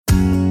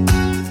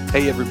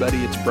Hey everybody,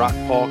 it's Brock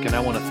Paulk, and I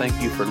want to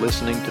thank you for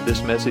listening to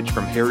this message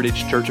from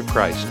Heritage Church of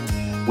Christ.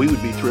 We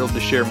would be thrilled to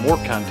share more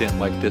content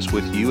like this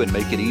with you and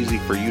make it easy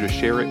for you to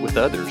share it with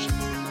others.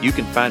 You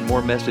can find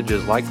more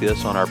messages like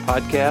this on our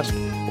podcast,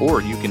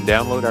 or you can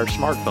download our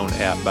smartphone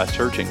app by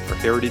searching for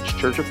Heritage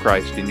Church of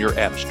Christ in your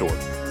app store.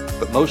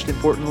 But most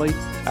importantly,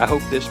 I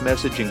hope this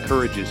message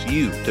encourages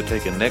you to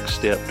take a next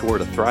step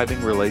toward a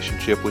thriving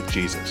relationship with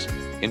Jesus.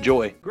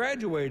 Enjoy.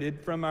 Graduated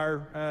from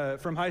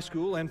high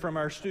school and from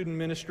our student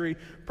ministry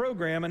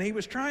program, and he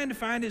was trying to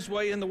find his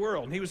way in the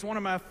world. And he was one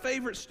of my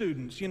favorite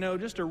students,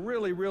 just a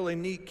really, really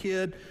neat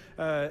kid,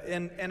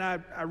 and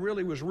I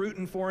really was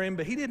rooting for him,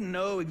 but he didn't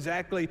know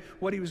exactly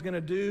what he was going to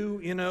do,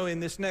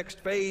 in this next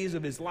phase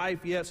of his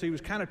life yet, so he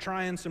was kind of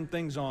trying some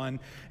things on.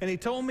 And he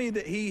told me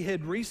that he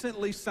had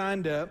recently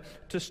signed up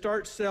to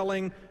start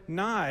selling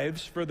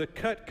knives for the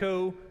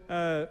Cutco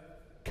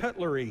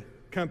Cutlery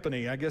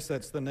Company. I guess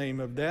that's the name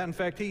of that. In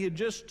fact, he had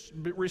just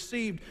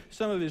received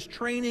some of his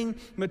training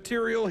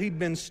material. He'd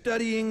been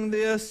studying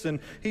this, and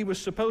he was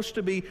supposed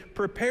to be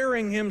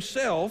preparing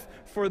himself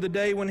for the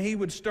day when he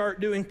would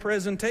start doing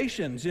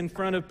presentations in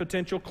front of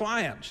potential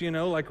clients,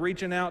 like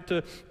reaching out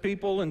to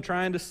people and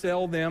trying to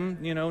sell them,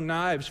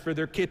 knives for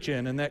their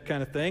kitchen and that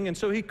kind of thing. And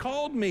so he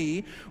called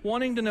me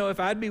wanting to know if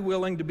I'd be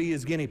willing to be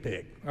his guinea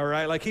pig, all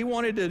right? Like he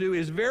wanted to do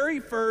his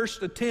very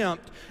first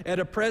attempt at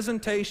a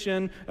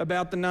presentation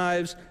about the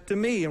knives to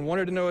me and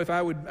wanted to know if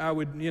I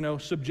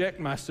would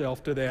subject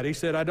myself to that. He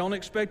said, I don't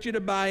expect you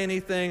to buy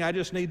anything. I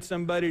just need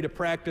somebody to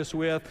practice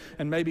with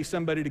and maybe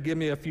somebody to give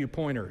me a few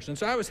pointers. And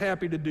so I was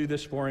happy to do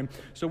this for him.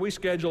 So we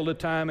scheduled a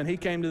time, and he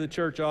came to the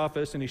church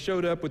office, and he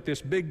showed up with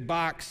this big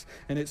box,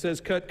 and it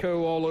says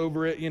Cutco all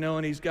over it,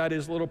 and he's got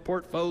his little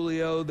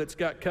portfolio that's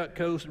got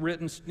Cutco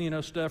written,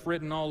 stuff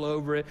written all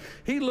over it.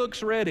 He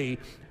looks ready,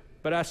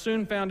 but I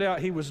soon found out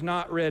he was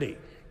not ready.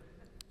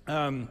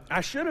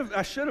 I should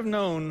have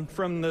known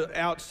from the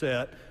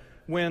outset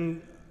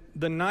when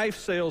the knife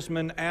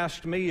salesman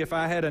asked me if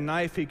I had a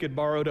knife he could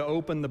borrow to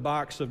open the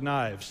box of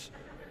knives.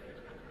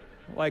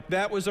 Like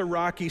that was a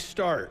rocky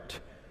start.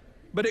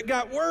 But it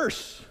got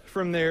worse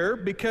from there,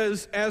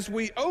 because as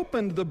we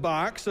opened the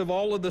box of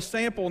all of the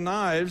sample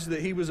knives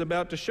that he was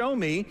about to show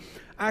me,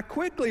 I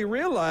quickly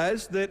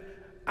realized that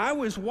I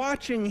was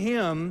watching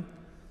him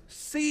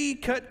see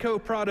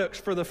Cutco products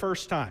for the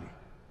first time.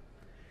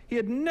 He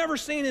had never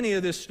seen any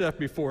of this stuff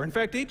before. In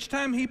fact, each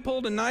time he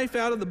pulled a knife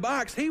out of the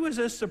box, he was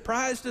as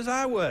surprised as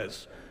I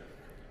was.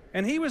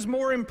 And he was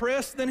more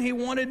impressed than he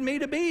wanted me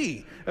to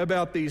be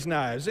about these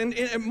knives. And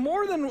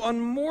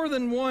on more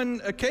than one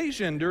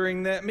occasion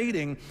during that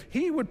meeting,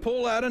 he would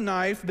pull out a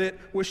knife that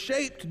was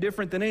shaped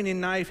different than any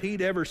knife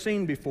he'd ever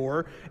seen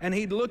before, and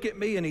he'd look at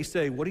me and he'd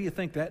say, "What do you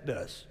think that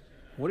does?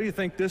 What do you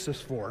think this is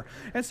for?"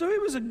 And so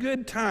it was a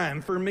good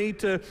time for me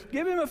to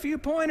give him a few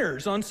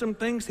pointers on some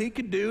things he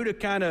could do to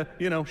kind of,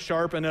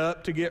 sharpen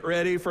up to get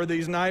ready for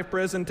these knife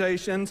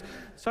presentations.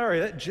 Sorry,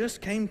 that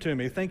just came to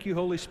me. Thank you,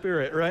 Holy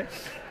Spirit, right?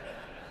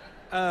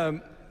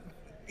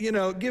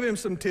 Give him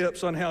some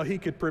tips on how he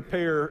could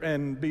prepare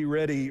and be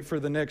ready for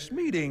the next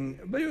meeting.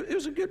 But it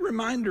was a good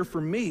reminder for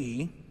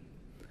me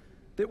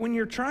that when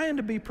you're trying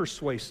to be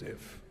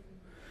persuasive,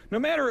 no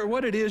matter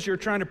what it is you're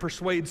trying to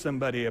persuade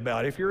somebody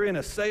about, if you're in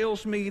a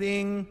sales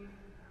meeting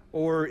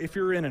or if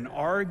you're in an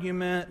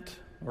argument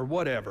or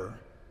whatever,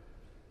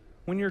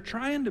 when you're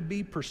trying to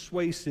be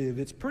persuasive,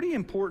 it's pretty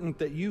important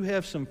that you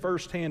have some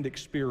firsthand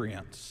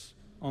experience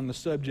on the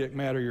subject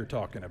matter you're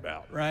talking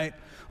about, right?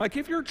 Like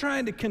if you're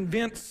trying to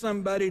convince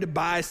somebody to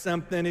buy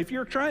something, if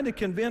you're trying to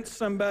convince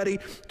somebody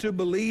to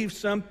believe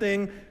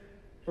something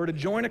or to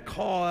join a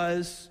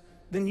cause,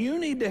 then you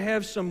need to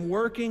have some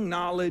working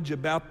knowledge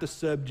about the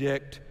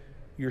subject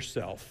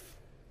yourself.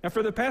 Now,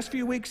 for the past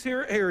few weeks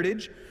here at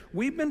Heritage,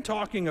 we've been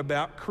talking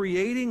about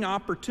creating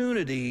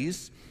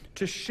opportunities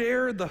to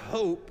share the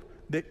hope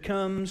that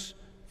comes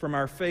from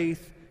our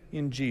faith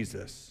in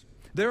Jesus.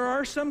 There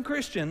are some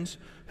Christians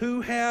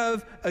who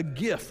have a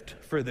gift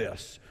for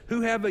this,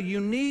 who have a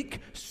unique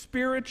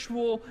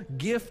spiritual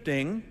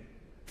gifting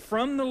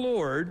from the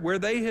Lord where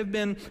they have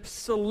been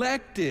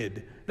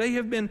selected, they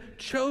have been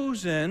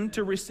chosen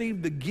to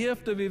receive the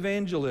gift of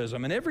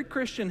evangelism. And every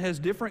Christian has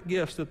different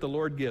gifts that the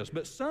Lord gives,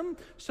 but some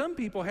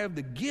people have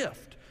the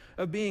gift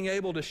of being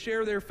able to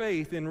share their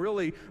faith in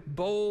really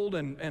bold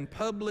and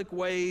public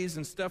ways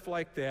and stuff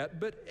like that.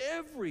 But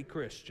every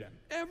Christian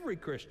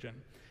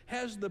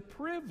has the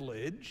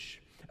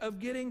privilege of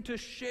getting to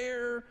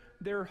share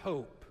their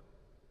hope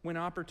when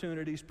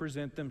opportunities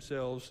present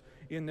themselves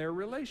in their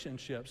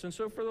relationships. And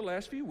so for the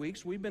last few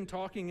weeks, we've been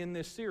talking in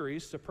this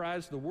series,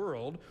 Surprise the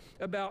World,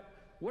 about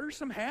what are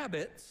some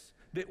habits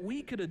that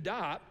we could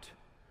adopt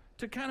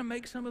to kind of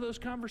make some of those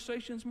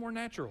conversations more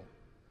natural.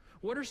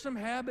 What are some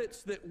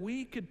habits that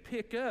we could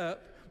pick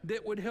up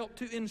that would help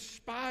to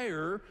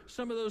inspire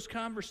some of those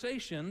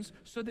conversations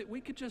so that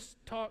we could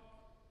just talk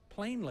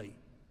plainly,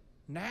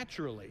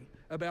 naturally,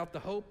 about the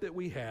hope that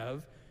we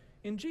have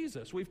in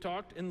Jesus. We've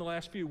talked in the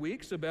last few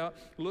weeks about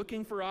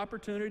looking for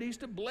opportunities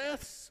to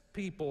bless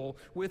people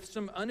with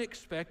some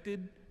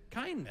unexpected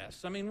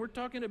kindness. I mean, we're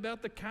talking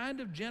about the kind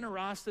of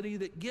generosity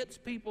that gets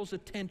people's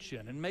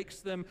attention and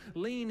makes them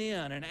lean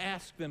in and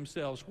ask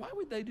themselves, why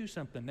would they do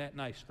something that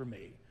nice for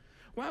me?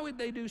 Why would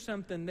they do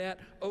something that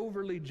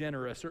overly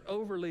generous or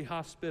overly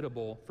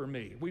hospitable for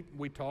me?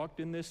 We talked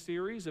in this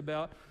series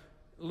about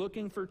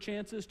looking for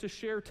chances to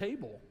share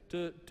table,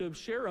 to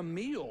share a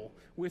meal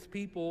with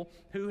people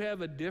who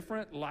have a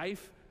different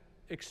life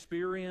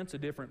experience, a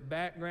different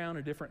background,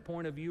 a different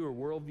point of view or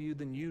worldview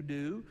than you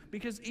do,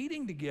 because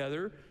eating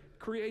together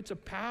creates a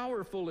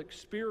powerful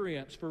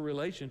experience for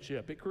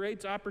relationship. It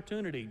creates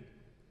opportunity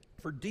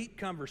for deep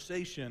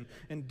conversation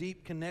and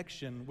deep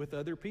connection with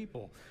other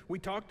people. We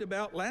talked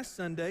about last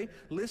Sunday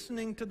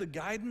listening to the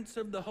guidance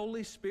of the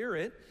Holy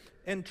Spirit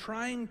and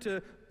trying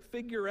to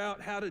figure out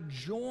how to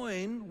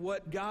join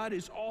what God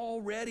is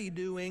already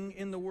doing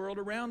in the world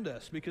around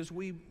us, because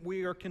we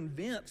are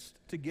convinced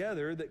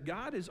together that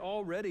God is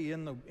already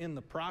in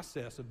the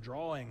process of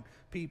drawing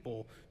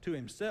people to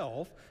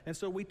himself. And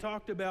so we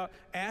talked about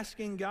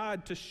asking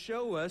God to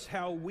show us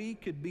how we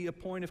could be a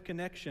point of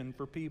connection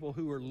for people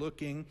who are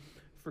looking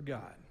for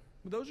God.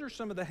 Those are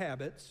some of the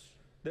habits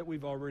that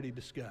we've already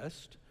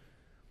discussed.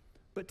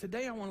 But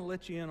today I want to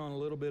let you in on a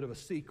little bit of a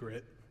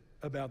secret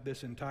about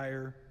this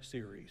entire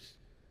series.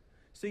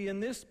 See, in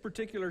this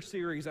particular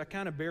series, I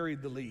kind of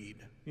buried the lead,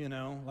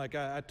 like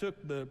I took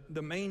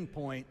the main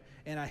point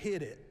and I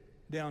hid it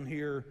down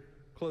here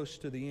close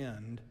to the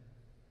end.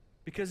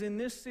 Because in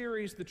this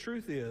series, the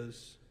truth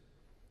is,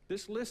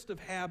 this list of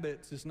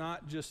habits is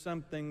not just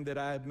something that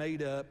I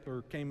made up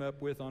or came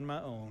up with on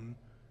my own.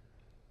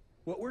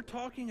 What we're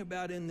talking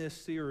about in this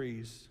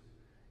series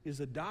is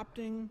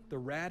adopting the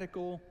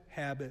radical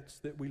habits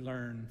that we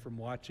learn from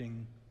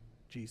watching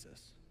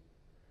Jesus.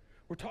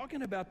 We're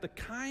talking about the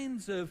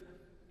kinds of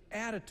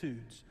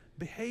attitudes,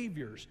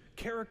 behaviors,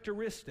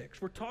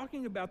 characteristics. We're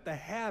talking about the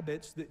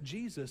habits that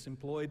Jesus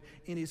employed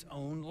in his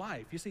own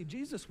life. You see,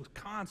 Jesus was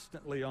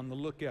constantly on the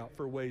lookout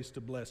for ways to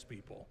bless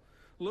people,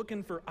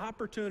 looking for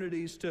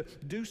opportunities to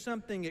do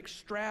something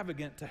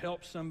extravagant to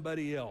help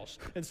somebody else.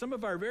 And some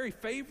of our very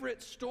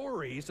favorite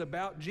stories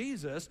about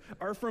Jesus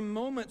are from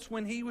moments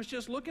when he was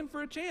just looking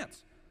for a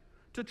chance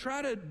to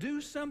try to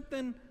do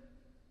something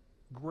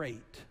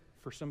great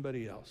for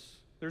somebody else.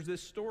 There's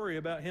this story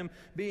about him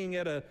being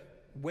at a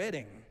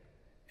wedding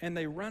and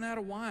they run out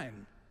of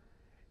wine,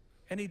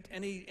 and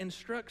he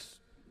instructs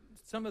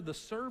some of the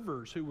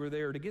servers who were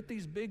there to get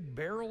these big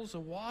barrels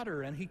of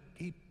water, and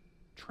he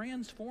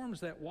transforms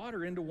that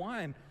water into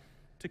wine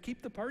to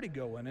keep the party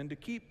going and to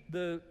keep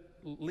the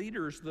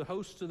leaders, the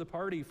hosts of the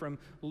party, from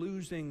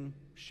losing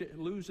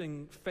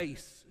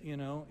face,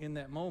 in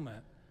that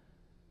moment.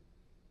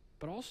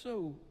 But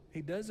also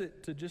he does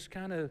it to just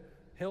kind of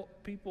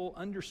help people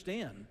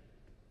understand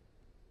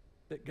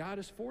that God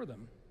is for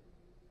them,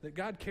 that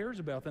God cares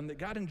about them, that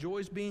God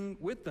enjoys being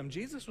with them.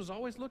 Jesus was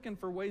always looking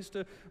for ways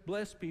to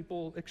bless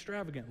people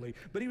extravagantly,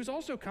 but he was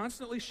also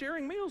constantly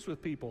sharing meals with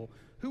people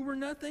who were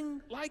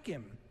nothing like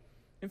him.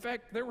 In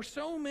fact, there were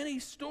so many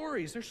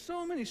stories. There's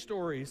so many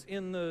stories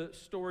in the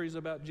stories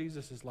about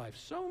Jesus' life,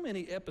 so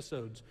many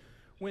episodes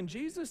when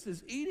Jesus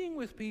is eating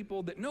with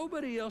people that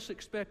nobody else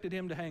expected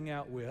him to hang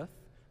out with.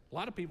 A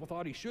lot of people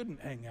thought he shouldn't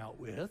hang out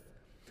with.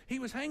 He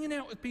was hanging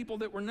out with people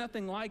that were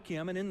nothing like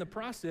him, and in the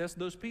process,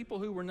 those people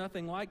who were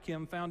nothing like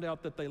him found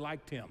out that they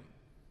liked him.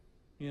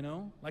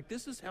 Like,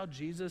 this is how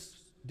Jesus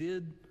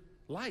did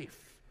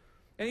life.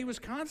 And he was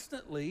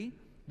constantly,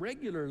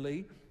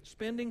 regularly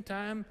spending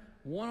time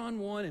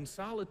one-on-one in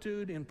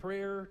solitude, in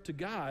prayer to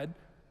God,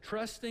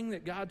 trusting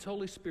that God's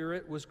Holy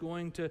Spirit was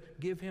going to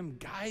give him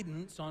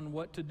guidance on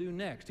what to do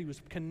next. He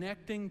was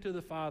connecting to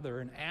the Father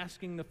and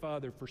asking the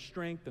Father for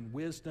strength and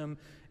wisdom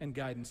and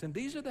guidance. And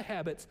these are the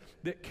habits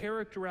that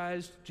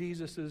characterized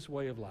Jesus'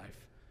 way of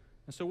life.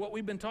 And so what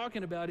we've been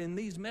talking about in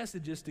these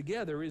messages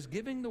together is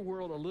giving the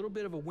world a little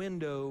bit of a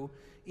window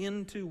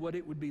into what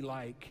it would be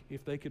like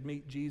if they could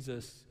meet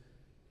Jesus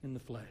in the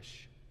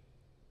flesh.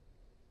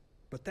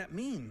 But that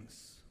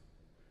means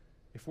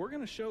if we're going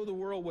to show the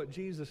world what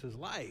Jesus is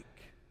like,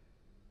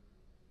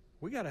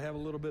 we got to have a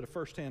little bit of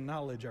firsthand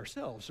knowledge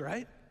ourselves,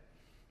 right?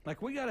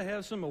 Like, we got to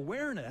have some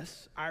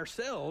awareness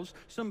ourselves,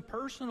 some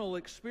personal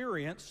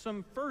experience,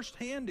 some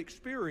firsthand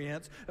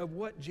experience of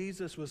what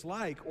Jesus was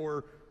like,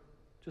 or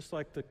just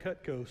like the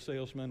Cutco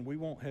salesman, we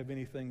won't have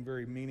anything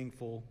very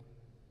meaningful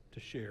to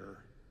share.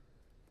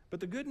 But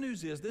the good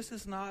news is this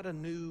is not a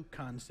new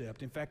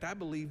concept. In fact, I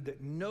believe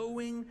that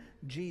knowing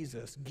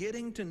Jesus,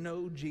 getting to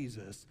know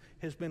Jesus,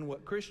 has been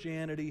what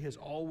Christianity has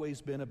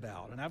always been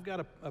about. And I've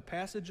got a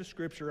passage of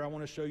Scripture I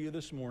want to show you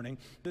this morning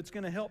that's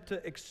going to help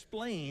to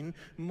explain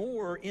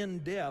more in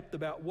depth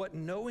about what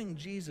knowing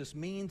Jesus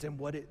means and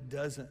what it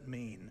doesn't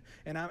mean.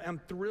 And I'm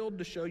thrilled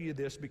to show you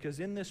this because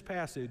in this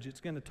passage, it's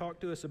going to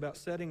talk to us about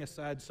setting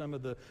aside some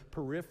of the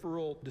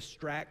peripheral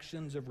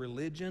distractions of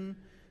religion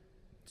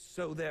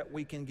so that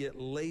we can get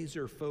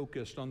laser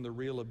focused on the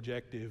real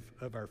objective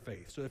of our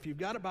faith. So if you've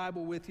got a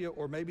Bible with you,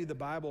 or maybe the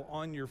Bible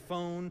on your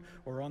phone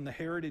or on the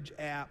Heritage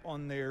app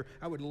on there,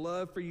 I would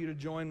love for you to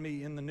join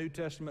me in the New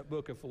Testament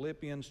book of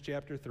Philippians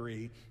chapter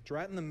 3. It's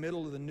right in the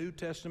middle of the New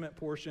Testament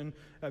portion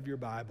of your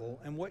Bible.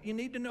 And what you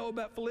need to know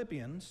about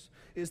Philippians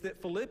is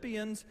that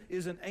Philippians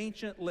is an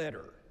ancient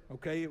letter.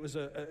 Okay, it was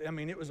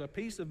a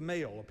piece of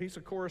mail, a piece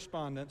of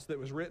correspondence that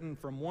was written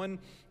from one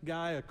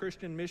guy, a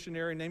Christian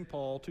missionary named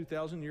Paul,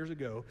 2,000 years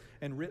ago,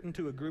 and written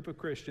to a group of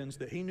Christians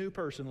that he knew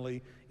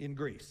personally in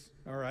Greece.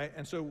 All right,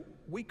 and so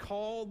we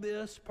call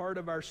this part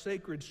of our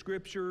sacred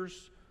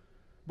scriptures,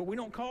 but we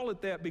don't call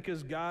it that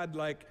because God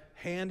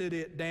handed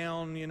it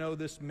down,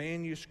 this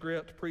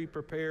manuscript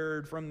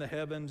pre-prepared from the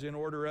heavens in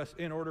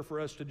order for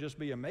us to just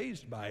be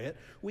amazed by it.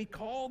 We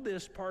call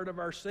this part of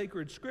our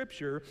sacred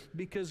scripture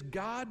because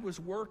God was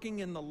working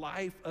in the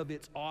life of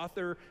its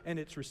author and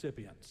its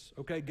recipients.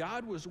 Okay,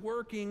 God was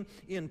working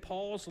in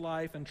Paul's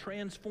life and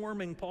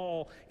transforming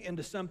Paul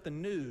into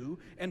something new,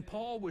 and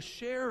Paul was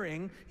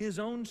sharing his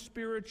own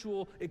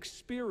spiritual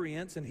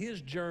experience and his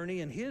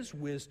journey and his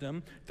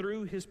wisdom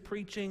through his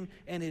preaching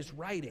and his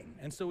writing.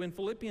 And so in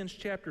Philippians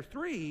chapter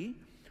 3,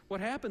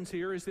 what happens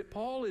here is that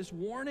Paul is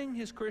warning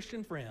his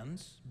Christian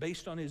friends,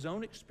 based on his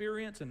own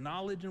experience and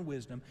knowledge and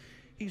wisdom,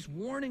 he's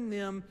warning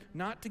them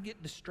not to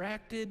get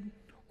distracted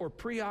or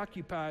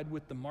preoccupied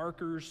with the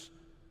markers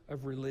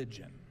of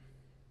religion.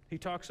 He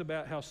talks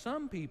about how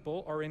some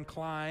people are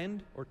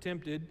inclined or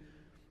tempted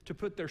to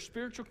put their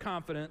spiritual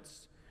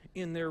confidence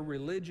in their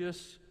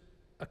religious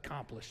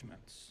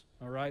accomplishments.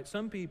 All right,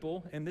 some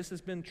people, and this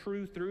has been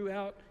true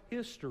throughout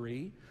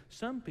history,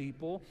 some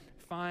people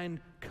find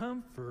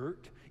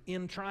comfort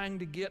in trying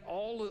to get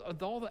all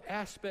the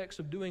aspects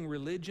of doing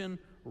religion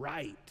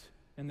right.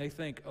 And they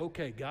think,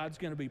 okay, God's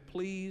going to be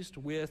pleased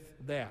with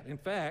that. In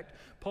fact,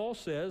 Paul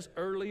says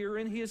earlier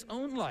in his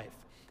own life,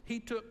 he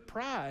took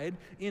pride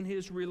in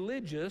his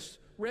religious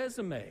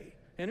resume.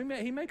 And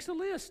he makes a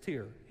list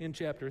here in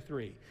chapter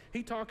 3.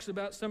 He talks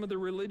about some of the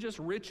religious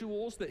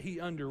rituals that he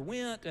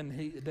underwent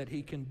and that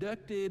he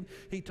conducted.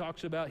 He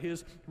talks about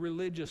his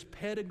religious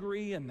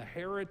pedigree and the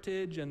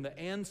heritage and the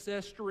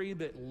ancestry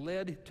that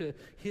led to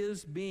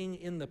his being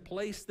in the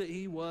place that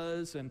he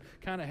was and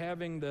kind of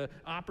having the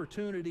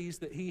opportunities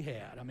that he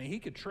had. I mean, he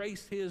could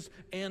trace his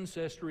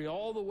ancestry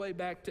all the way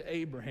back to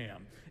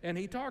Abraham. And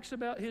he talks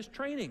about his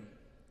training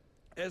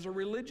as a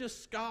religious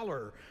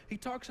scholar. He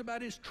talks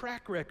about his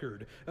track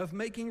record of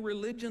making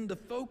religion the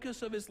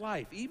focus of his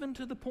life, even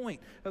to the point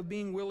of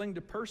being willing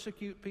to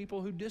persecute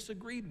people who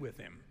disagreed with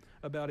him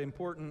about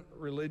important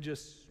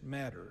religious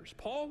matters.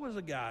 Paul was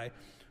a guy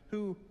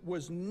who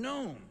was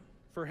known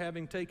for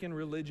having taken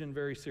religion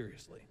very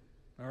seriously.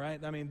 All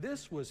right? I mean,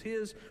 this was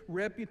his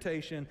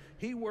reputation.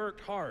 He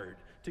worked hard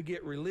to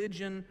get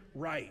religion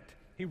right.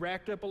 He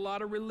racked up a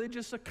lot of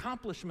religious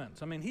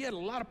accomplishments. I mean, he had a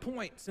lot of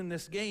points in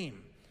this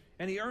game.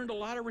 And he earned a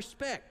lot of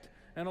respect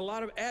and a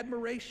lot of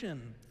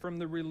admiration from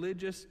the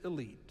religious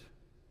elite.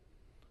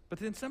 But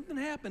then something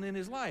happened in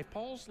his life.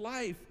 Paul's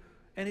life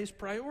and his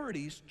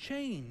priorities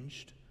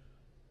changed.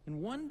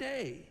 And one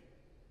day,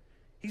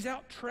 he's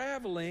out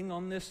traveling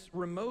on this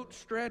remote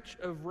stretch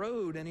of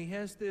road, and he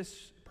has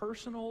this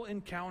personal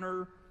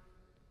encounter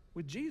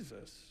with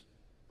Jesus.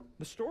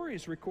 The story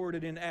is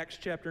recorded in Acts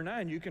chapter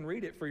 9. You can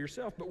read it for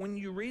yourself. But when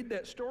you read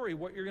that story,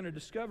 what you're going to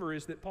discover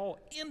is that Paul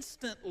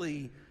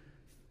instantly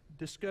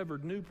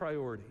discovered new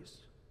priorities,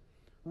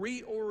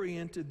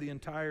 reoriented the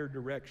entire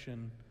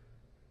direction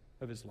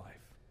of his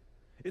life.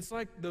 It's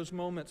like those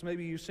moments,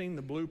 maybe you've seen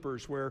the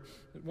bloopers, where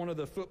one of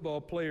the football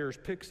players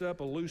picks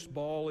up a loose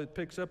ball, it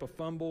picks up a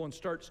fumble and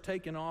starts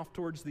taking off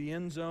towards the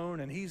end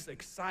zone, and he's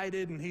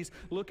excited and he's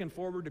looking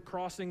forward to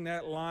crossing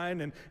that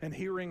line and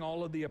hearing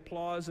all of the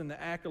applause and the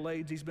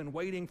accolades. He's been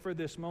waiting for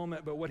this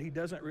moment, but what he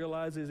doesn't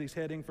realize is he's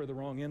heading for the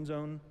wrong end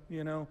zone,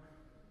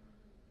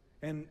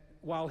 And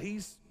while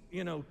he's,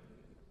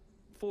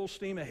 full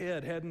steam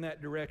ahead, heading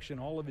that direction,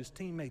 all of his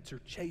teammates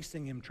are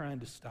chasing him, trying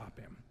to stop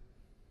him.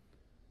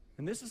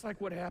 And this is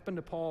like what happened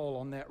to Paul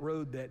on that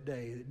road that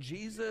day.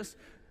 Jesus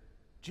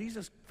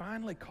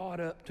finally caught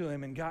up to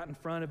him and got in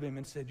front of him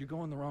and said, "You're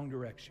going the wrong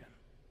direction.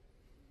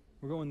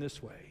 We're going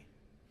this way."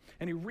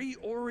 And he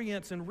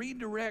reorients and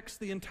redirects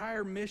the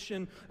entire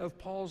mission of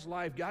Paul's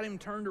life, got him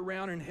turned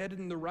around and headed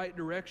in the right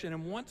direction.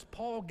 And once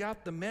Paul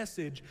got the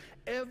message,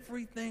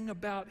 everything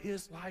about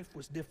his life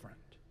was different.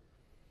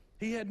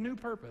 He had new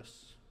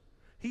purpose.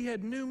 He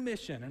had new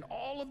mission, and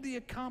all of the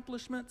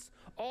accomplishments,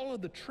 all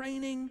of the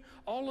training,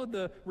 all of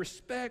the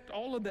respect,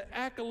 all of the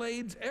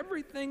accolades,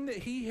 everything that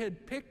he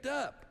had picked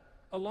up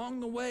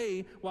along the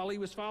way while he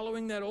was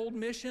following that old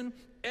mission,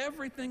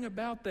 everything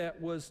about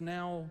that was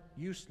now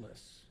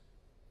useless,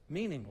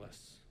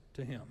 meaningless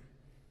to him.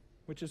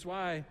 Which is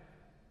why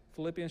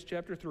Philippians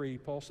chapter 3,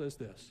 Paul says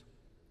this,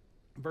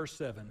 verse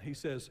 7, he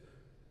says,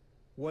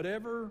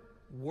 "Whatever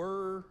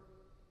were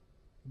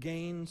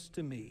gains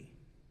to me."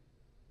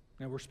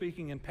 Now we're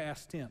speaking in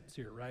past tense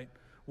here, right?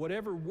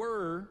 "Whatever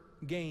were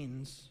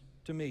gains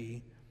to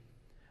me,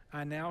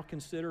 I now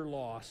consider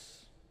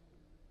loss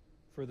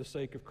for the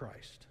sake of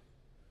Christ.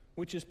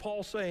 Which is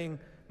Paul saying,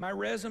 my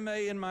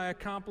resume and my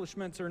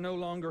accomplishments are no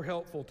longer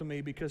helpful to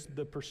me because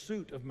the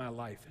pursuit of my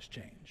life has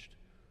changed.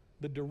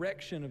 The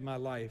direction of my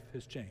life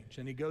has changed.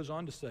 And he goes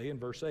on to say in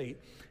verse 8,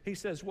 he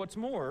says, what's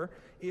more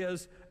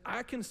is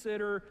I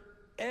consider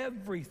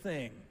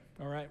everything,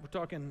 all right, we're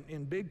talking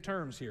in big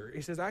terms here.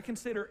 He says, I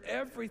consider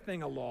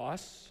everything a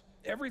loss,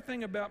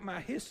 everything about my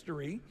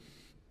history,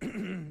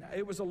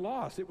 it was a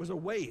loss, it was a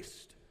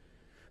waste.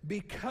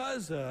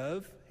 Because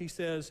of, he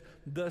says,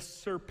 the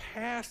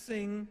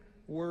surpassing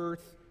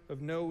worth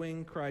of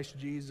knowing Christ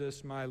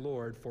Jesus my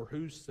Lord, for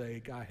whose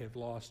sake I have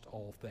lost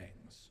all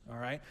things. All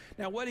right?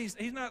 Now, what he's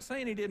not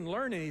saying he didn't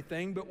learn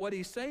anything, but what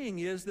he's saying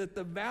is that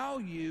the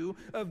value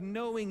of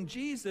knowing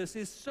Jesus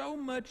is so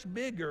much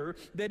bigger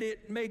that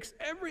it makes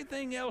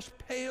everything else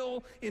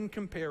pale in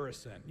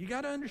comparison. You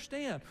got to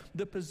understand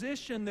the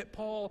position that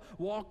Paul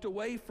walked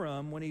away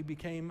from when he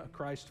became a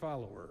Christ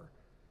follower.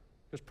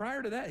 Because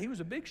prior to that, he was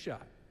a big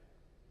shot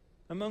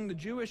among the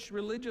Jewish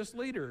religious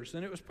leaders,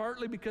 and it was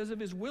partly because of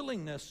his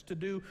willingness to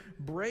do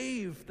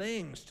brave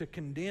things to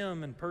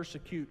condemn and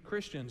persecute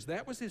Christians.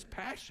 That was his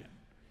passion.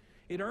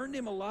 It earned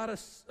him a lot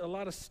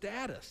of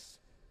status.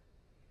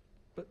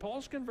 But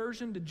Paul's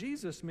conversion to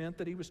Jesus meant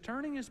that he was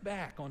turning his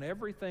back on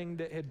everything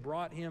that had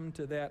brought him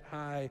to that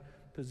high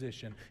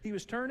position. He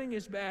was turning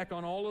his back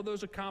on all of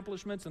those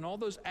accomplishments and all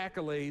those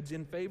accolades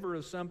in favor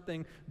of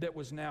something that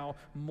was now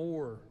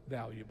more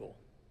valuable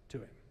to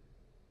him.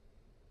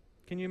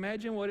 Can you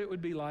imagine what it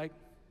would be like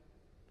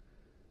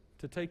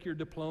to take your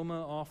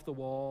diploma off the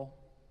wall,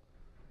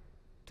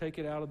 take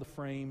it out of the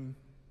frame,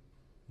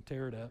 and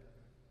tear it up?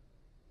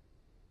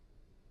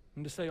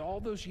 And to say all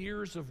those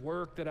years of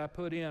work that I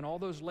put in, all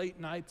those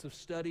late nights of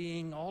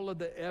studying, all of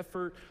the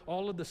effort,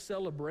 all of the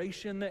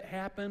celebration that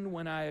happened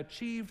when I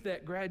achieved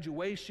that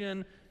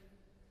graduation,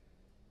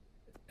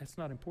 that's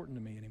not important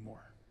to me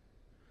anymore.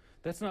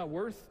 That's not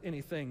worth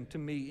anything to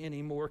me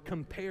anymore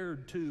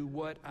compared to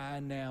what I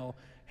now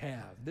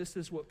have. This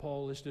is what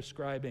Paul is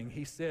describing.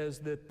 He says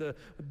that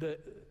the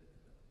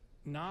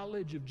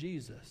knowledge of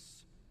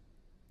Jesus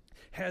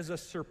has a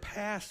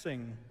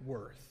surpassing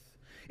worth.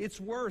 It's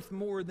worth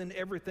more than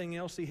everything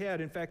else he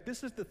had. In fact,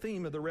 this is the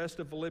theme of the rest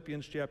of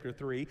Philippians chapter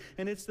 3,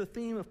 and it's the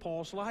theme of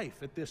Paul's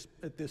life at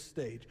this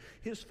stage.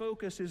 His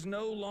focus is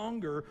no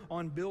longer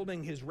on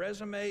building his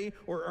resume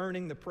or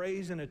earning the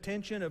praise and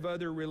attention of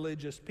other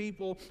religious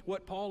people.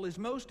 What Paul is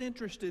most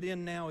interested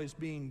in now is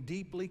being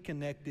deeply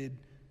connected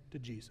to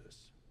Jesus.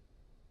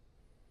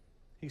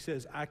 He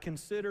says, I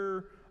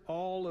consider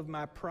all of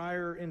my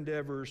prior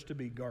endeavors to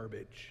be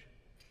garbage,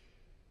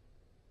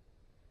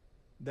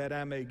 that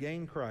I may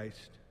gain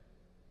Christ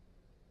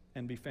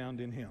and be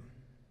found in him.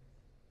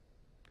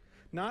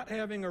 Not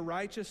having a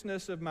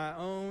righteousness of my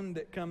own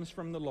that comes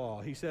from the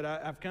law. He said,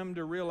 I've come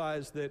to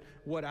realize that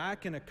what I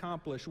can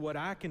accomplish, what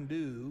I can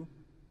do,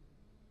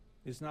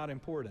 is not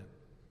important.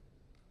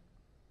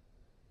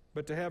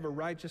 But to have a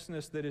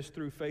righteousness that is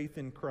through faith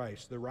in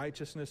Christ, the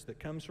righteousness that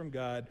comes from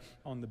God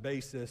on the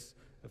basis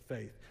of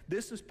faith.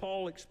 This is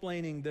Paul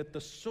explaining that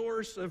the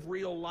source of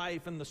real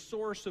life and the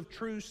source of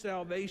true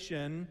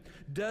salvation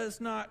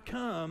does not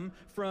come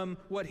from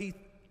what he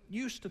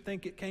used to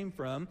think it came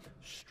from,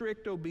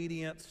 strict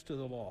obedience to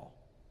the law.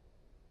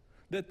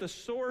 That the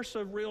source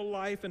of real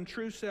life and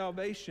true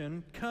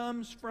salvation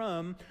comes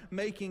from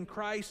making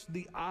Christ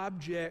the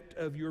object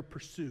of your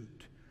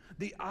pursuit,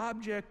 the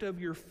object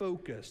of your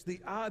focus,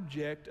 the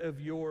object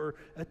of your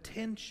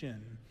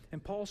attention.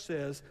 And Paul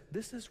says,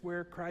 this is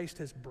where Christ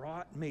has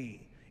brought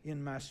me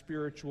in my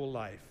spiritual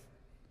life.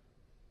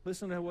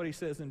 Listen to what he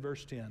says in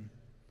verse 10.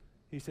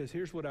 He says,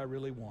 here's what I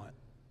really want.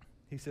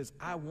 He says,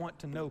 I want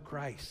to know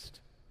Christ.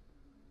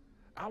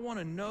 I want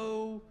to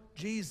know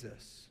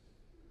Jesus.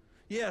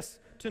 Yes,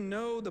 to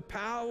know the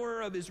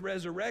power of his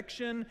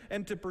resurrection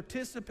and to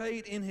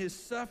participate in his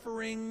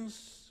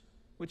sufferings,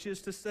 which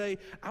is to say,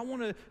 I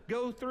want to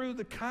go through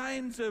the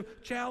kinds of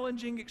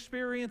challenging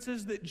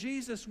experiences that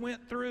Jesus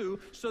went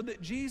through so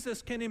that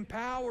Jesus can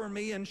empower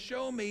me and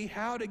show me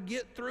how to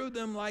get through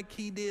them like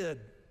he did.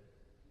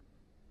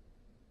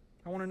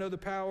 I want to know the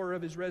power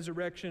of his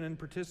resurrection and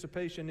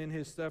participation in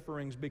his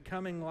sufferings,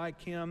 becoming like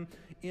him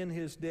in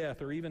his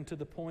death, or even to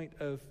the point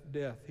of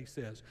death, he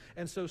says.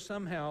 And so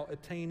somehow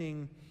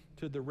attaining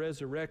to the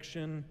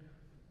resurrection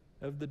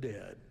of the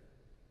dead.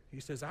 He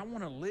says, I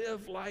want to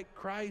live like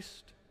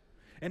Christ.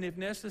 And if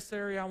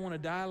necessary, I want to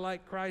die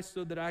like Christ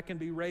so that I can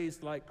be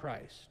raised like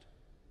Christ.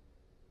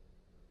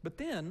 But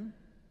then,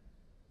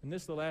 and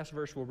this is the last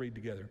verse we'll read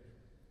together.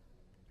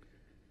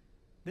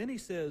 Then he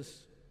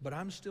says, but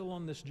I'm still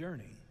on this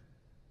journey.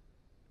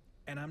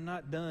 And I'm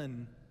not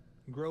done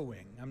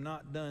growing. I'm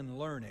not done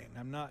learning.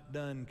 I'm not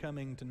done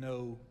coming to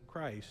know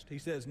Christ. He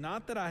says,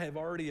 not that I have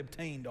already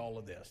obtained all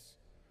of this.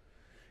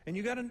 And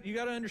you got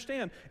to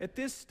understand, at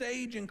this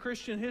stage in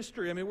Christian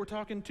history, I mean, we're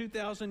talking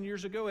 2,000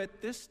 years ago,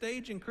 at this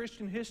stage in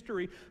Christian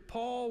history,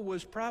 Paul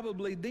was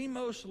probably the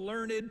most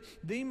learned,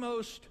 the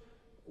most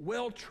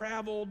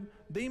well-traveled,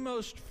 the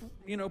most,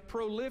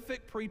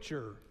 prolific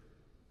preacher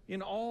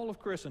in all of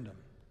Christendom.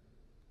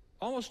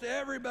 Almost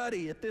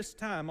everybody at this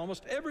time,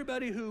 almost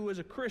everybody who was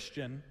a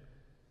Christian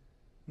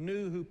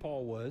knew who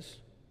Paul was.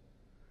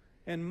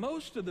 And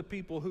most of the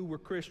people who were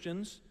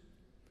Christians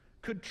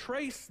could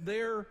trace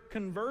their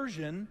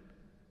conversion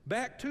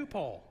back to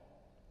Paul.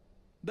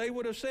 They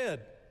would have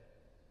said,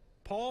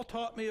 Paul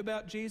taught me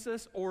about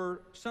Jesus,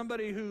 or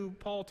somebody who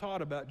Paul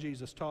taught about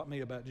Jesus taught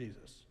me about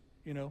Jesus.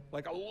 You know,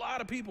 like a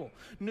lot of people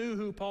knew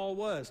who Paul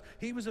was.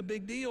 He was a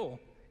big deal.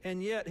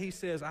 And yet he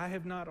says, I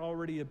have not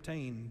already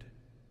obtained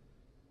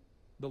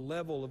the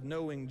level of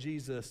knowing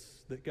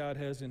Jesus that God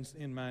has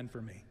in mind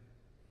for me.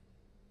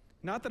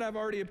 Not that I've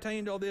already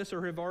obtained all this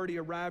or have already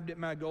arrived at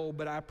my goal,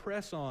 but I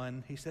press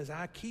on. He says,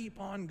 I keep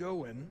on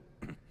going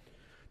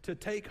to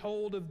take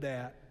hold of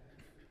that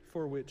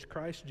for which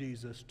Christ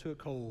Jesus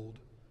took hold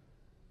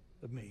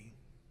of me.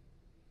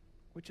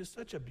 Which is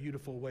such a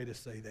beautiful way to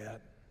say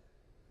that.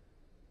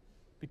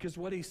 Because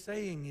what he's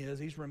saying is,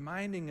 he's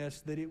reminding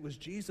us that it was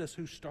Jesus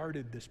who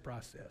started this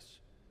process.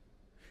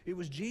 It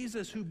was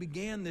Jesus who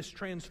began this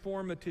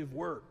transformative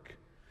work.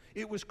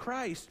 It was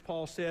Christ,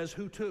 Paul says,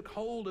 who took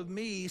hold of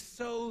me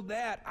so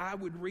that I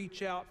would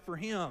reach out for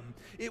him.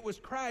 It was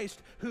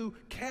Christ who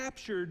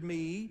captured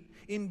me,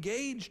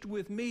 engaged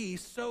with me,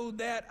 so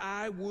that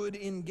I would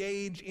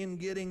engage in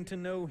getting to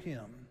know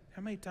him.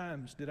 How many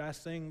times did I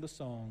sing the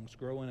songs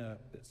growing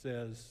up that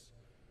says,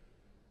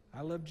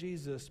 I love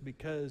Jesus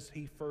because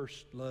he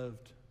first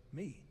loved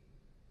me?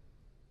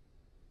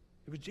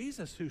 It was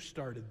Jesus who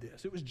started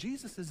this. It was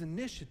Jesus'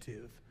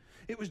 initiative.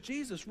 It was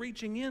Jesus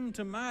reaching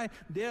into my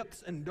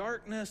depths and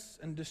darkness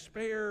and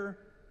despair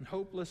and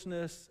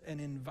hopelessness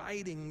and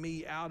inviting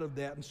me out of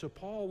that. And so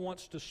Paul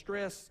wants to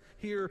stress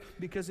here,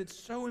 because it's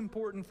so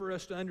important for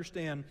us to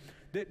understand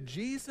that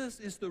Jesus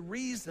is the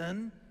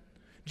reason,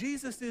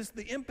 Jesus is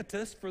the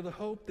impetus for the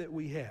hope that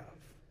we have.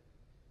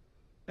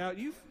 Now,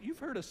 you've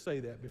heard us say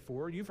that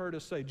before. You've heard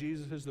us say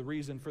Jesus is the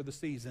reason for the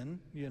season,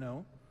 you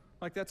know.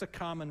 Like that's a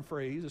common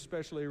phrase,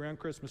 especially around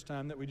Christmas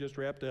time that we just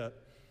wrapped up.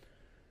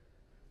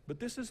 But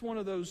this is one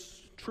of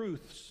those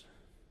truths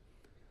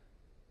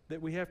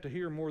that we have to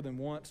hear more than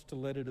once to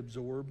let it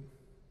absorb,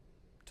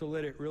 to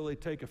let it really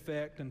take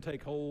effect and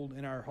take hold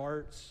in our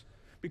hearts.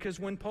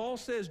 Because when Paul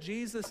says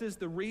Jesus is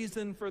the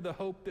reason for the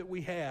hope that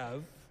we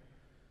have,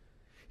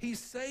 he's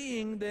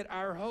saying that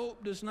our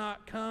hope does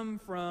not come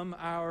from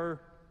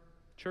our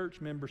church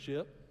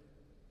membership.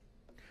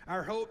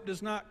 Our hope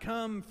does not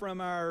come from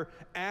our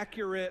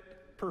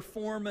accurate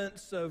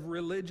performance of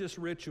religious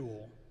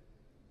ritual.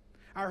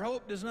 Our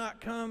hope does not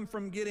come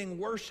from getting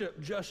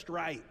worship just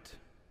right.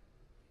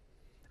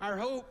 Our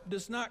hope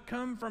does not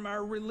come from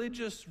our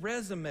religious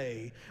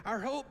resume. Our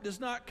hope does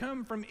not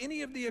come from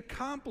any of the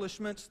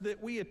accomplishments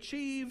that we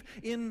achieve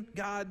in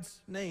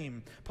God's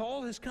name.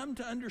 Paul has come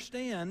to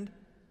understand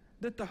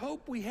that the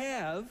hope we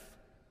have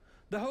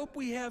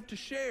to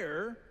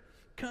share,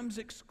 comes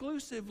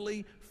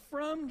exclusively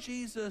from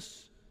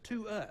Jesus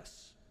to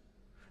us.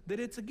 That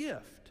it's a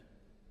gift.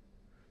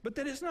 But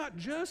that it's not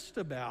just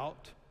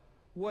about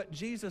what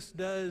Jesus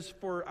does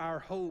for our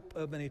hope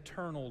of an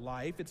eternal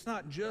life. It's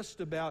not just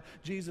about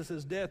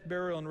Jesus' death,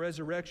 burial, and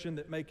resurrection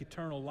that make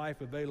eternal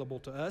life available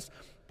to us.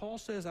 Paul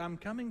says, I'm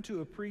coming to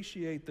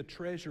appreciate the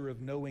treasure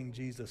of knowing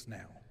Jesus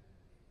now.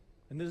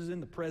 And this is in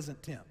the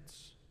present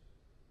tense.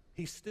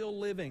 He's still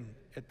living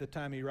at the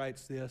time he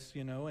writes this,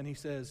 you know, and he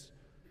says,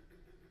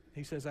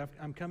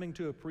 I'm coming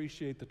to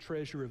appreciate the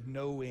treasure of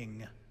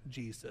knowing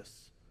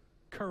Jesus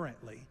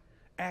currently,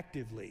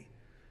 actively,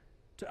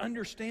 to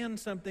understand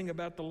something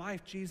about the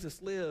life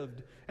Jesus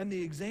lived and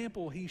the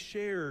example he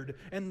shared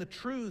and the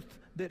truth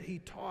that he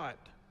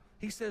taught.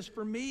 He says,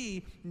 for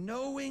me,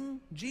 knowing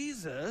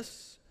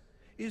Jesus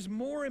is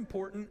more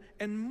important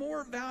and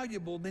more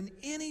valuable than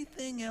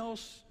anything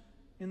else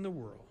in the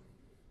world.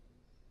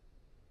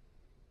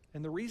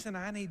 And the reason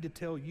I need to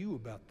tell you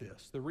about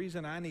this, the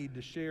reason I need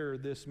to share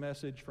this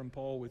message from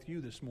Paul with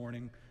you this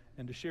morning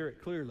and to share it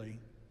clearly,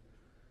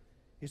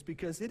 is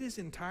because it is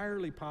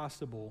entirely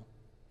possible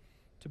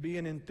to be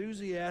an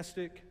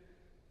enthusiastic,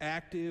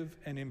 active,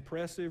 and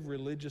impressive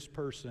religious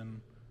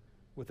person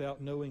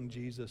without knowing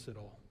Jesus at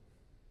all.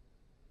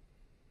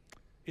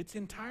 It's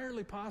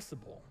entirely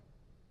possible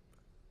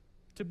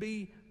to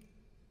be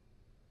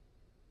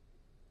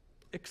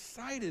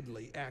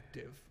excitedly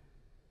active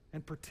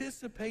and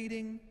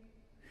participating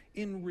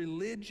in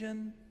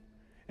religion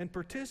and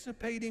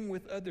participating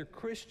with other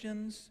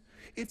Christians.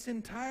 It's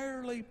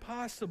entirely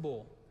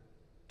possible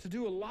to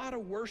do a lot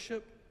of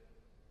worship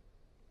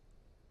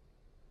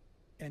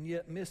and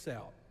yet miss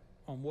out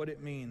on what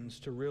it means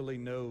to really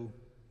know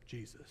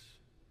Jesus.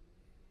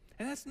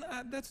 And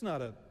that's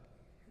not a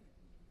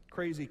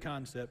crazy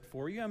concept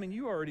for you. I mean,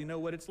 you already know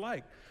what it's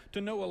like to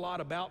know a lot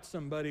about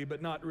somebody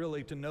but not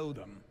really to know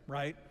them,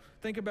 right?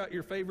 Think about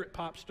your favorite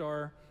pop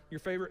star, your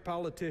favorite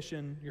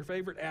politician, your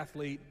favorite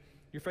athlete,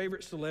 your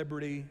favorite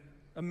celebrity,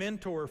 a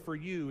mentor for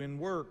you in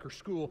work or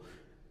school.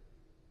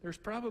 There's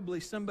probably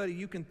somebody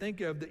you can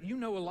think of that you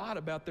know a lot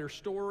about their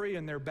story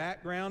and their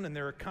background and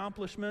their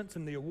accomplishments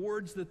and the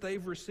awards that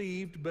they've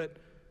received, but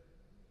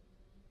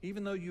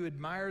even though you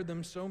admire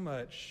them so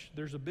much,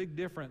 there's a big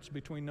difference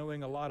between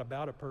knowing a lot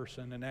about a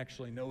person and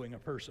actually knowing a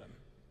person,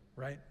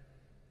 right?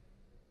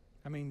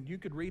 I mean, you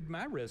could read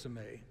my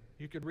resume.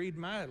 You could read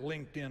my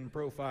LinkedIn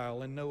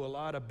profile and know a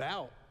lot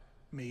about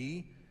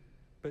me,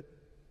 but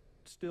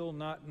still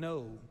not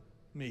know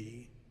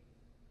me.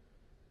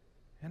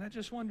 And I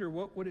just wonder,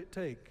 what would it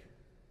take?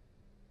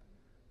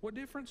 What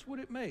difference would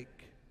it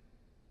make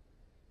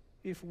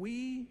if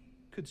we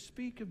could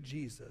speak of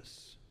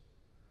Jesus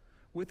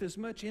with as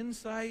much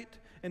insight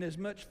and as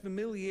much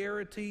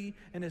familiarity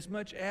and as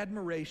much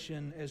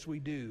admiration as we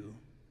do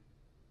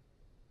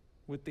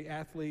with the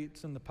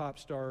athletes and the pop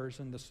stars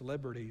and the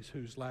celebrities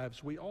whose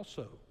lives we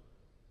also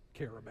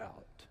care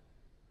about?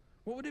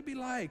 What would it be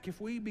like if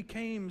we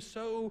became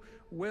so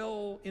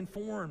well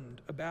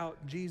informed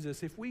about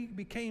Jesus, if we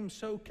became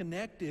so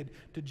connected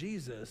to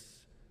Jesus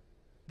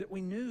that we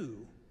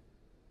knew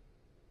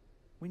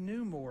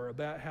more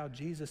about how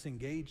Jesus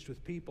engaged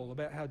with people,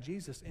 about how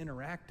Jesus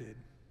interacted?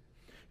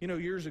 You know,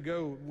 years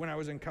ago when I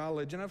was in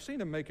college, and I've seen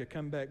them make a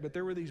comeback, but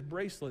there were these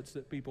bracelets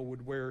that people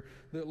would wear,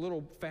 the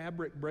little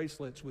fabric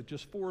bracelets with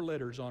just 4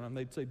 letters on them.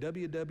 They'd say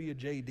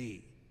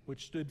WWJD,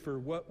 which stood for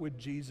What Would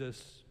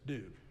Jesus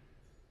Do?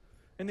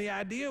 And the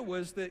idea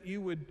was that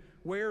you would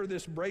wear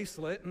this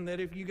bracelet, and that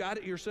if you got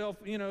it yourself,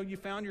 you know, you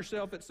found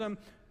yourself at some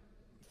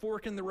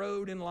fork in the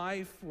road in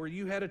life where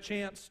you had a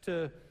chance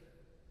to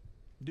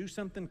do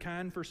something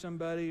kind for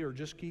somebody or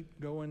just keep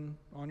going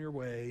on your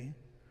way,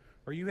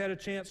 or you had a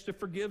chance to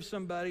forgive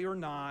somebody or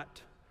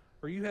not,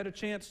 or you had a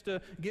chance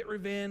to get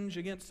revenge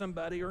against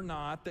somebody or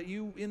not, that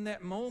you, in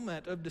that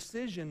moment of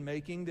decision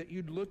making, that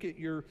you'd look at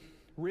your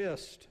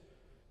wrist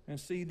and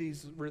see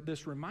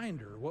this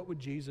reminder, what would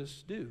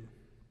Jesus do?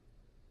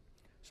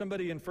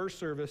 Somebody in first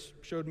service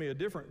showed me a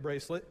different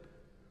bracelet.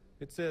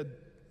 It said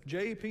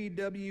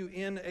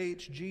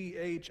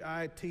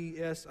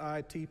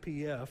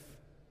JPWNHGHITSITPF.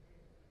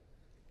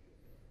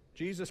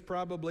 Jesus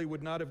probably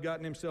would not have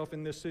gotten himself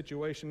in this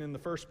situation in the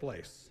first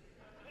place.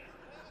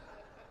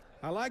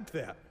 I liked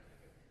that.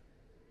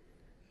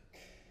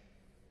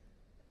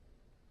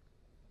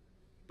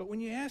 But when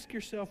you ask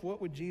yourself,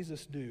 what would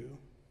Jesus do?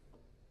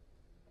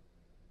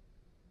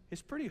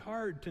 It's pretty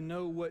hard to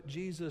know what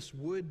Jesus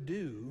would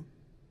do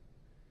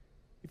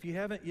if you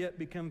haven't yet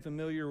become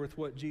familiar with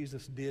what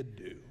Jesus did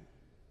do.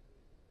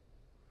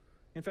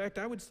 In fact,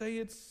 I would say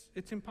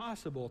it's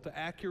impossible to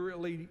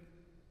accurately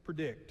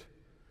predict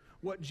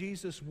what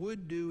Jesus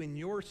would do in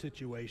your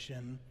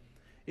situation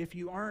if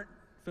you aren't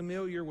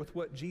familiar with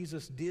what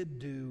Jesus did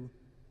do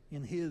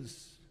in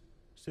his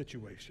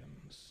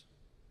situations.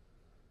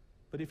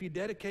 But if you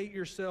dedicate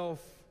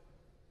yourself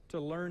to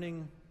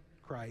learning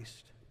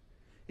Christ,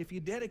 if you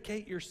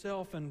dedicate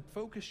yourself and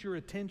focus your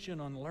attention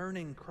on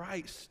learning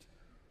Christ,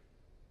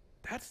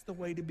 that's the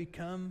way to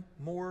become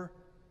more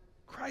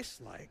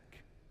Christ-like.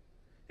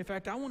 In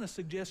fact, I want to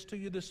suggest to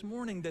you this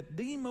morning that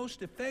the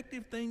most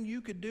effective thing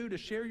you could do to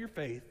share your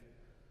faith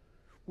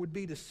would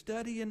be to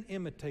study and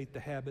imitate the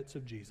habits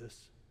of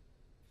Jesus.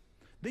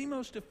 The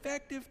most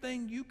effective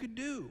thing you could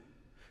do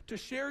to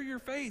share your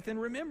faith.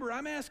 And remember,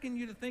 I'm asking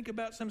you to think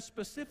about some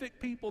specific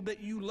people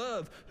that you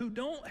love who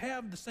don't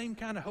have the same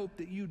kind of hope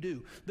that you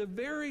do. The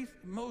very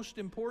most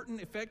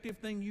important, effective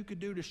thing you could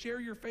do to share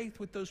your faith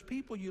with those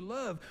people you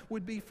love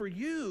would be for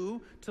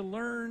you to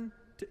learn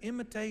to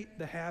imitate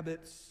the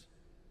habits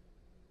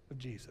of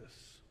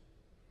Jesus.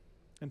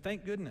 And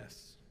thank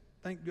goodness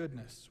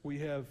we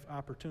have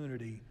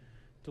opportunity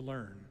to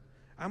learn.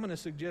 I'm going to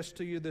suggest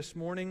to you this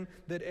morning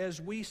that as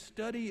we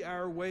study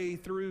our way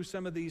through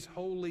some of these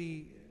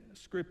holy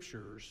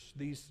scriptures,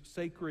 these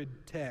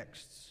sacred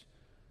texts,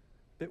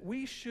 that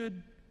we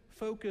should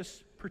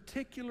focus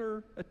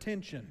particular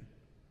attention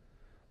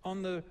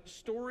on the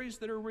stories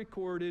that are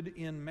recorded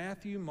in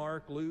Matthew,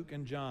 Mark, Luke,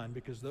 and John,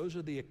 because those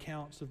are the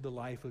accounts of the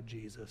life of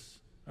Jesus.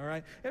 All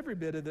right? Every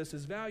bit of this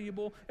is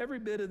valuable. Every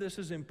bit of this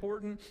is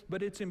important,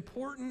 but it's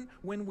important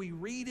when we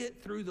read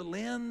it through the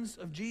lens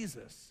of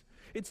Jesus.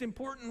 It's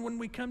important when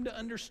we come to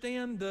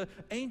understand the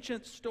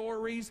ancient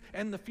stories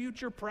and the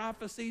future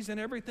prophecies and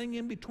everything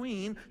in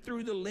between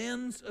through the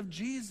lens of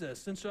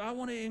Jesus. And so I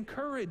want to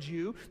encourage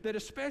you that,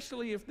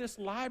 especially if this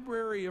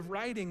library of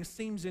writings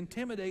seems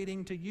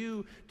intimidating to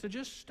you, to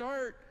just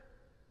start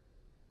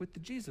with the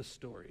Jesus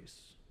stories.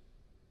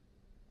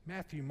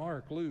 Matthew,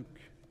 Mark, Luke,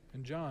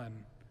 and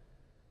John.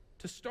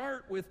 To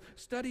start with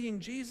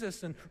studying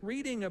Jesus and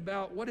reading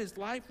about what his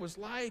life was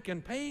like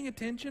and paying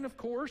attention, of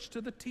course,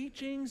 to the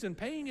teachings and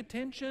paying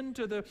attention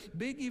to the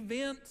big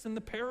events and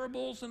the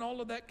parables and all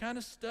of that kind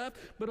of stuff,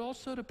 but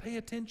also to pay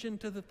attention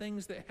to the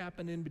things that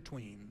happen in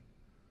between.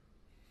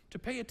 To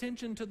pay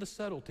attention to the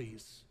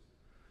subtleties.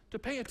 To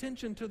pay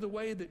attention to the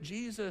way that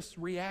Jesus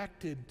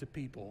reacted to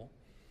people.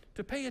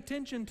 To pay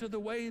attention to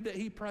the way that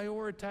he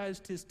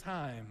prioritized his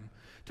time.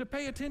 To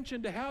pay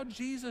attention to how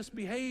Jesus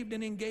behaved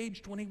and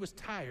engaged when he was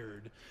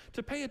tired.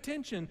 To pay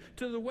attention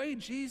to the way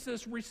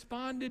Jesus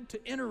responded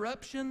to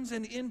interruptions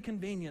and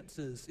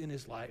inconveniences in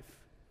his life.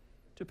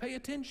 To pay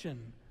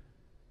attention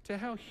to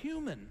how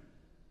human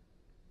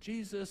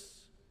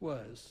Jesus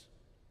was.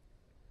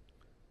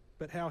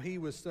 but how he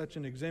was such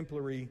an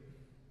exemplary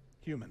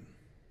human.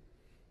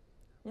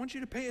 I want you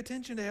to pay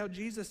attention to how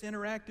Jesus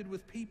interacted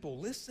with people.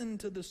 Listen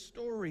to the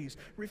stories.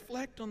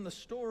 Reflect on the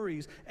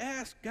stories.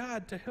 Ask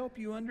God to help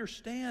you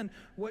understand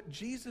what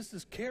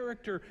Jesus'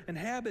 character and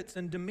habits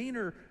and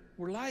demeanor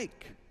were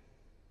like,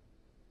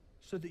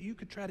 so that you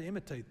could try to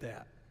imitate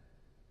that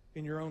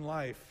in your own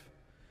life.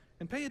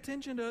 And pay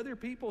attention to other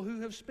people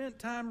who have spent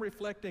time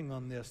reflecting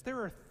on this.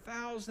 There are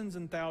thousands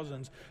and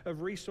thousands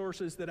of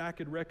resources that I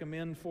could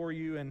recommend for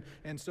you,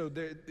 and so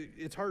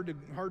it's hard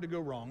to go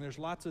wrong. There's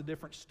lots of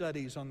different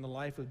studies on the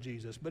life of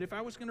Jesus. But if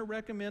I was going to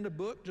recommend a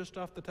book just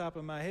off the top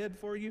of my head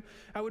for you,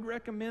 I would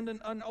recommend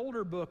an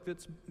older book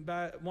that's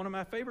by one of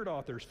my favorite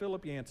authors,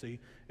 Philip Yancey.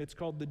 It's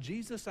called The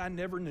Jesus I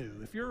Never Knew.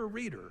 If you're a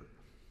reader,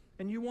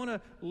 and you want to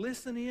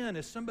listen in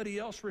as somebody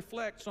else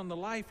reflects on the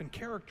life and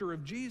character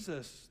of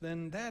Jesus,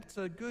 then that's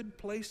a good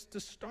place to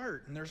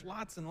start. And there's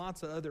lots and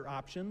lots of other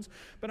options.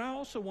 But I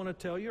also want to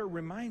tell you or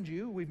remind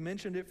you, we've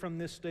mentioned it from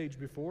this stage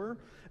before,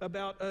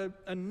 about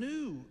a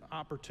new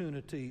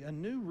opportunity, a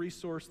new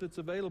resource that's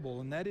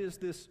available. And that is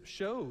this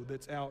show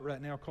that's out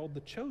right now called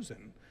The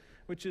Chosen,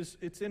 which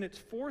it's in its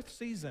 4th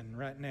season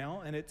right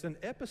now, and it's an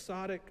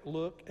episodic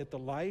look at the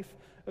life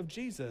of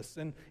Jesus.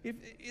 And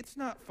it's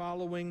not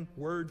following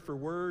word for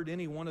word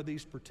any one of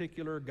these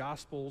particular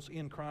gospels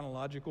in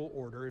chronological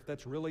order. If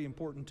that's really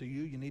important to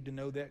you, you need to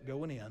know that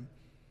going in.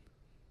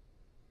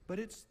 But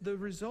it's the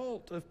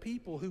result of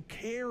people who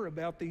care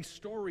about these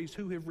stories,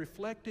 who have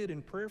reflected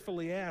and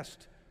prayerfully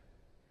asked,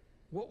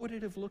 what would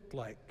it have looked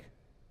like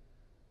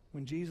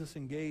when Jesus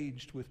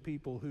engaged with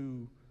people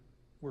who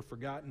were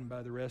forgotten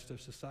by the rest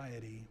of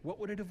society? What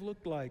would it have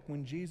looked like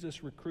when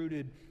Jesus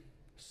recruited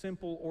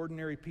simple,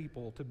 ordinary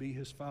people to be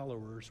his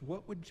followers?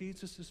 What would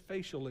Jesus'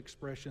 facial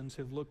expressions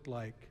have looked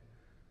like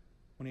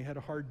when he had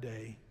a hard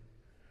day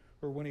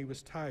or when he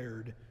was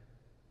tired?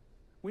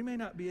 We may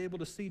not be able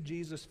to see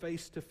Jesus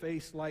face to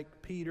face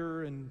like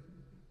Peter and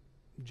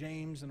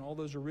James and all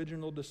those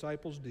original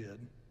disciples did,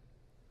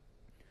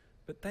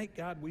 but thank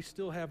God we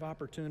still have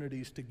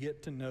opportunities to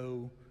get to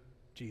know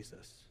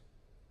Jesus.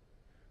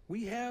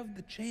 We have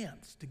the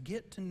chance to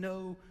get to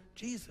know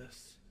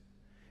Jesus.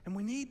 And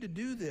we need to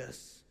do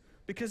this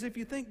because if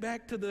you think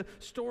back to the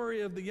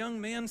story of the young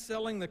man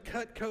selling the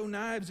Cutco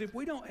knives, if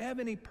we don't have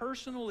any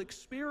personal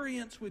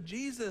experience with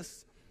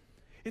Jesus,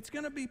 it's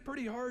going to be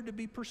pretty hard to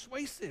be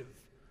persuasive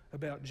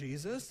about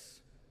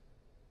Jesus.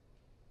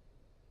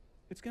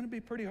 It's going to be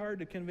pretty hard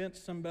to convince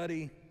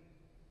somebody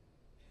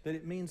that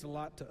it means a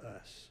lot to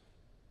us.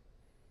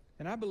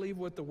 And I believe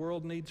what the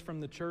world needs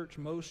from the church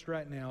most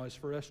right now is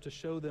for us to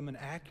show them an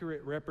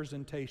accurate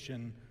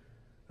representation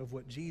of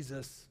what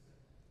Jesus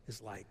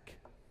is like.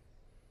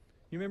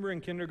 You remember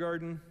in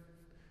kindergarten,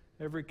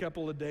 every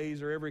couple of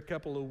days or every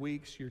couple of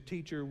weeks, your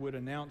teacher would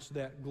announce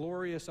that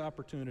glorious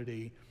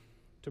opportunity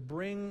to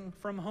bring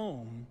from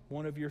home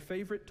one of your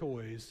favorite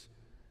toys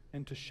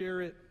and to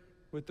share it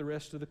with the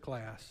rest of the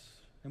class.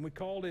 And we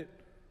called it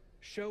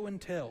Show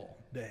and Tell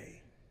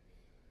Day.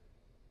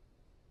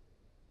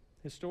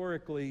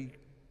 Historically,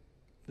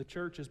 the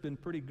church has been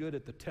pretty good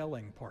at the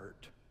telling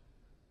part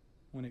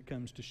when it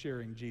comes to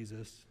sharing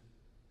Jesus.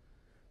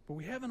 But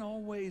we haven't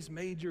always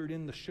majored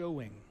in the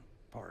showing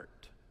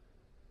part.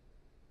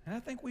 And I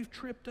think we've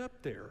tripped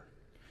up there.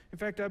 In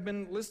fact, I've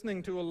been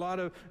listening to a lot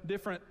of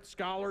different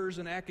scholars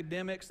and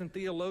academics and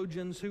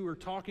theologians who are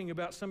talking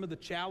about some of the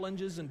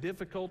challenges and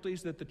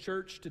difficulties that the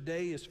church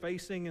today is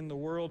facing in the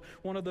world.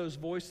 One of those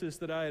voices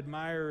that I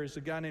admire is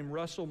a guy named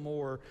Russell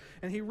Moore,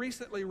 and he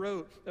recently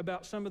wrote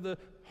about some of the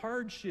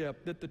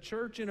hardship that the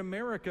church in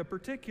America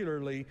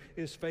particularly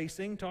is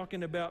facing,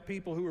 talking about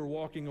people who are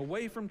walking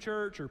away from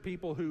church or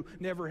people who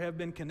never have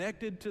been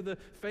connected to the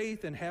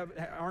faith and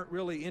aren't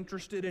really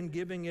interested in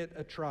giving it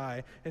a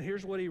try. And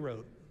here's what he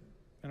wrote.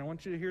 And I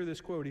want you to hear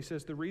this quote. He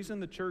says, "The reason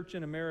the church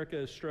in America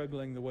is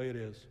struggling the way it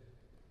is,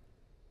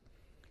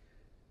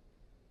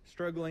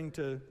 struggling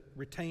to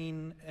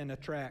retain and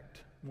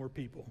attract more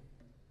people."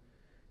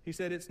 He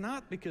said, "It's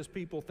not because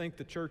people think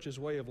the church's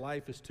way of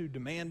life is too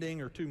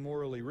demanding or too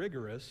morally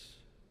rigorous.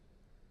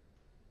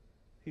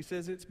 He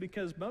says it's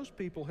because most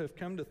people have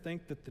come to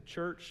think that the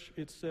church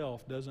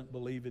itself doesn't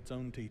believe its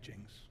own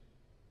teachings.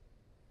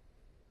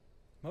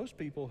 Most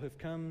people have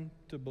come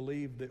to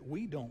believe that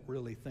we don't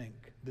really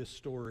think this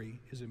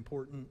story is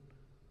important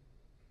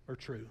or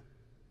true.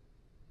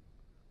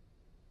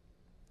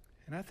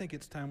 And I think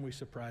it's time we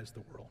surprise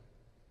the world.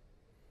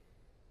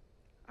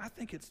 I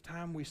think it's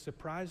time we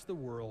surprise the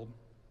world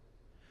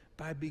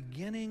by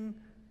beginning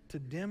to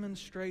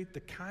demonstrate the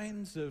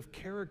kinds of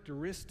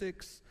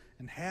characteristics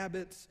and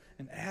habits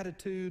and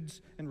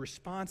attitudes and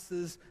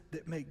responses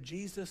that make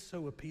Jesus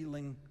so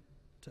appealing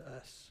to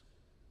us.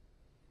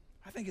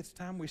 I think it's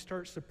time we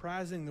start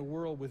surprising the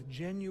world with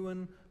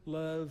genuine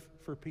love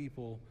for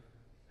people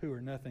who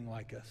are nothing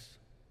like us.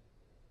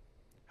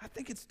 I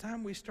think it's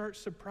time we start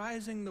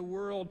surprising the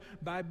world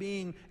by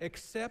being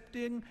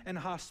accepting and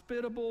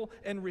hospitable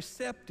and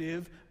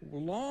receptive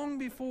long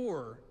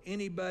before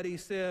anybody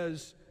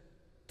says,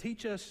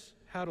 "Teach us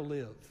how to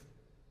live."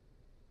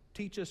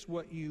 Teach us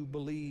what you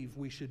believe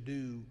we should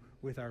do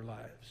with our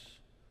lives.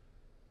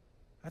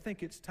 I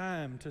think it's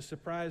time to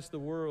surprise the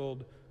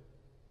world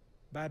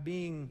by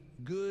being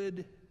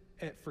good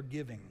at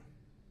forgiving,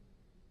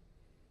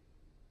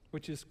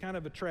 which is kind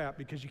of a trap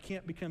because you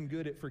can't become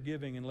good at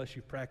forgiving unless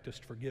you've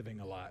practiced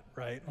forgiving a lot,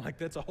 right? Like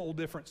that's a whole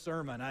different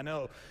sermon, I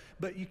know.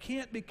 But you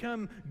can't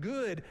become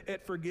good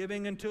at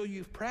forgiving until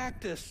you've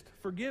practiced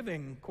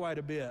forgiving quite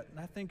a bit. And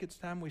I think it's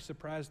time we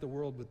surprise the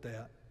world with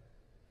that.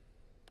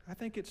 I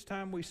think it's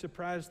time we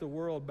surprise the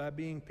world by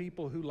being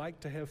people who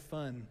like to have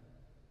fun,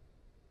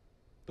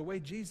 the way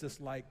Jesus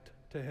liked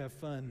to have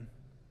fun.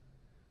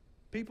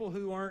 People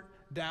who aren't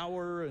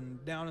dour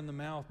and down in the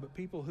mouth, but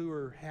people who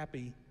are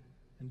happy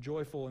and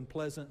joyful and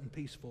pleasant and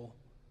peaceful.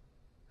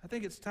 I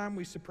think it's time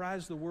we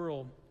surprise the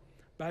world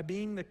by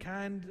being the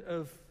kind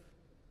of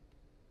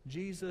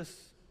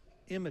Jesus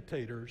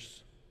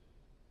imitators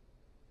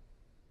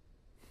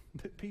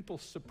that people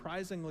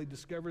surprisingly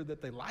discover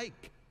that they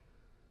like,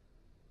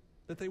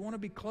 that they want to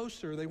be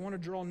closer, they want to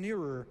draw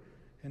nearer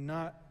and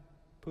not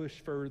push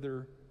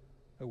further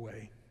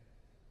away.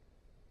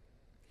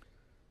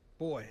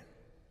 Boy,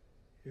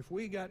 if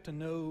we got to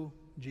know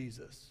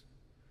Jesus,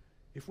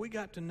 if we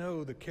got to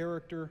know the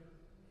character,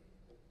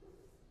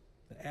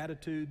 the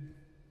attitude,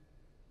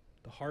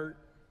 the heart,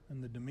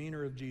 and the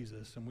demeanor of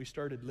Jesus, and we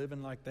started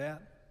living like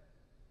that,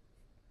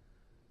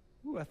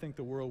 I think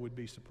the world would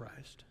be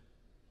surprised.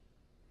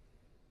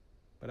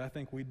 But I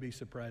think we'd be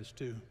surprised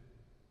too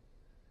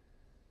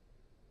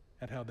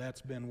at how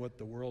that's been what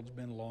the world's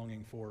been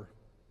longing for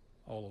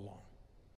all along.